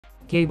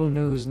Cable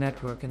news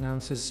network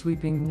announces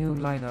sweeping new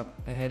lineup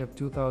ahead of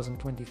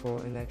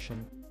 2024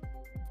 election.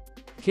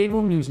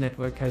 Cable news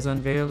network has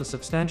unveiled a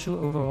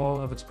substantial overhaul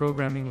of its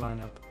programming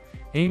lineup,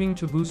 aiming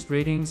to boost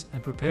ratings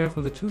and prepare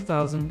for the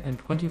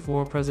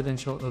 2024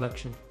 presidential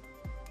election.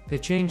 The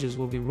changes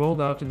will be rolled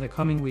out in the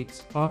coming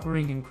weeks,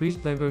 offering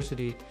increased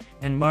diversity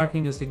and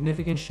marking a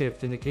significant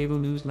shift in the cable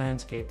news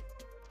landscape.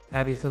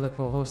 Abby Phillip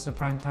will host a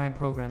primetime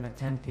program at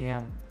 10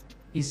 p.m.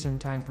 Eastern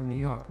Time from New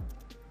York,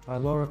 while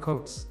Laura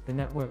Coates, the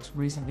network's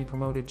recently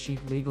promoted chief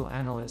legal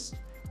analyst,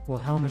 will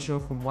helm a show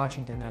from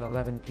Washington at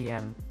 11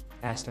 p.m.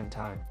 Eastern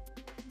Time.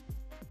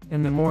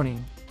 In the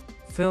morning,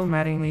 Phil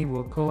Mattingly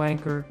will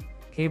co-anchor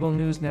Cable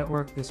News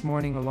Network This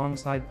Morning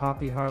alongside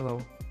Poppy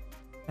Harlow,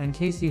 and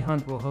Kasie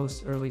Hunt will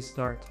host Early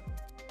Start.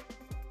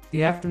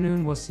 The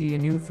afternoon will see a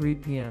new 3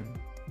 p.m.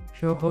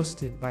 show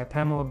hosted by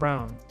Pamela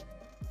Brown,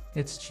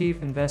 its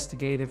chief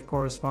investigative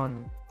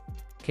correspondent.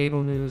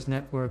 Cable News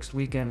Network's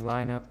weekend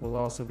lineup will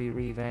also be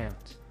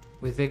revamped,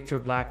 with Victor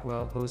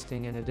Blackwell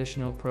hosting an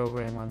additional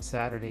program on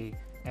Saturday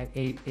at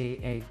 8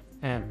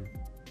 a.m.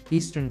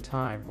 Eastern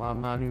Time, while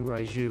Manu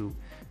Raju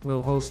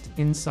will host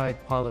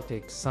Inside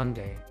Politics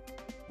Sunday.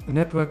 The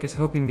network is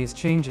hoping these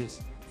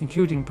changes,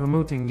 including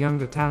promoting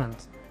younger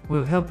talent,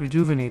 will help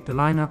rejuvenate the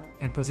lineup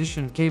and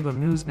position Cable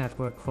News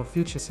Network for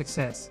future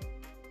success.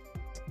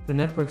 The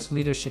network's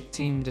leadership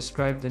team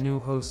described the new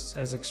hosts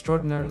as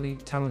extraordinarily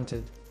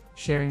talented,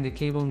 sharing the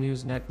Cable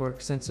News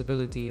Network's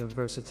sensibility of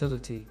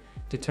versatility,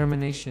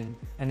 determination,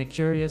 and a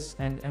curious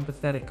and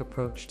empathetic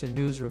approach to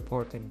news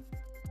reporting.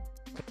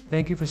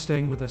 Thank you for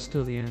staying with us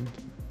till the end.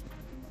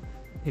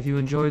 If you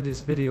enjoyed this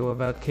video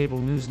about Cable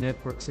News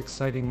Network's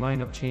exciting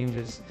lineup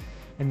changes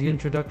and the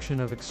introduction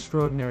of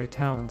extraordinary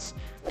talents,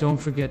 don't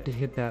forget to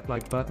hit that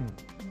like button.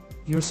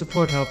 Your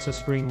support helps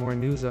us bring more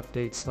news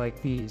updates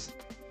like these.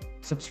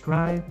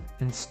 Subscribe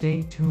and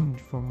stay tuned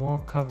for more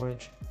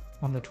coverage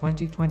on the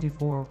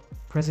 2024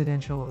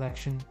 presidential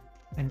election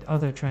and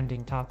other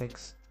trending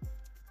topics.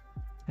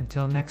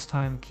 Until next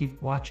time,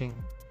 keep watching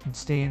and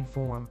stay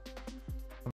informed.